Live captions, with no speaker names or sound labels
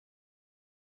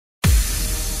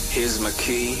Here's my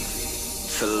key,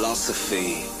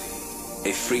 philosophy.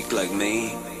 A freak like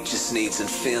me just needs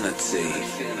infinity.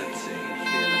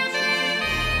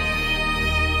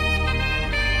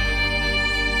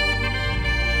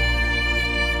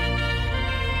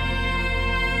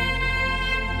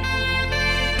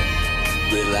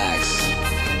 Relax,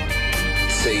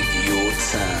 take your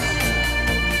time.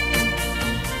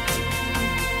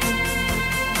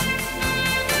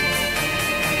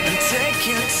 And take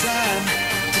your time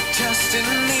to trust in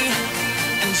me,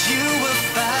 and you will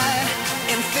find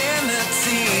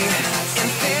infinity,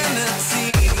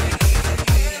 infinity.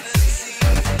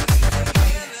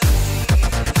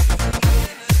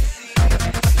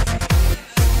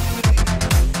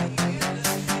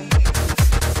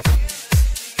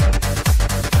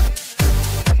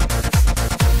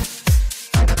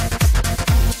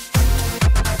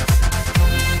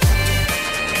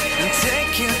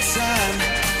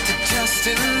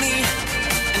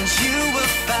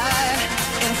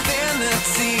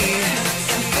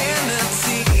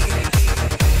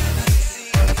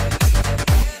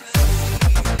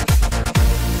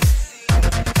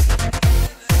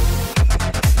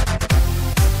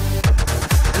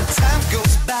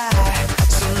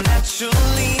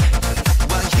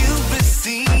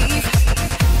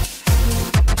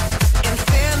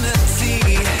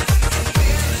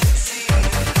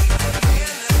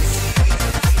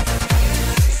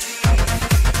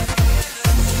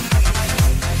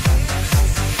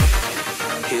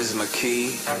 Here's my key,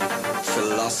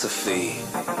 philosophy.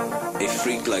 A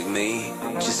freak like me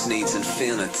just needs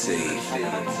infinity.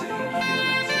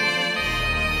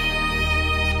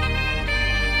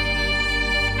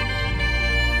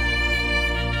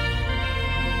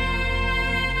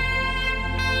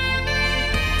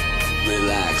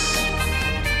 Relax,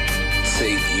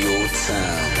 take your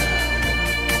time.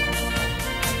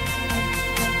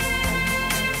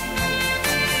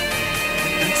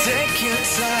 And take your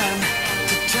time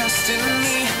to trust in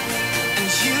me, and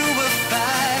you will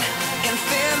find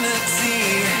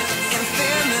infinity.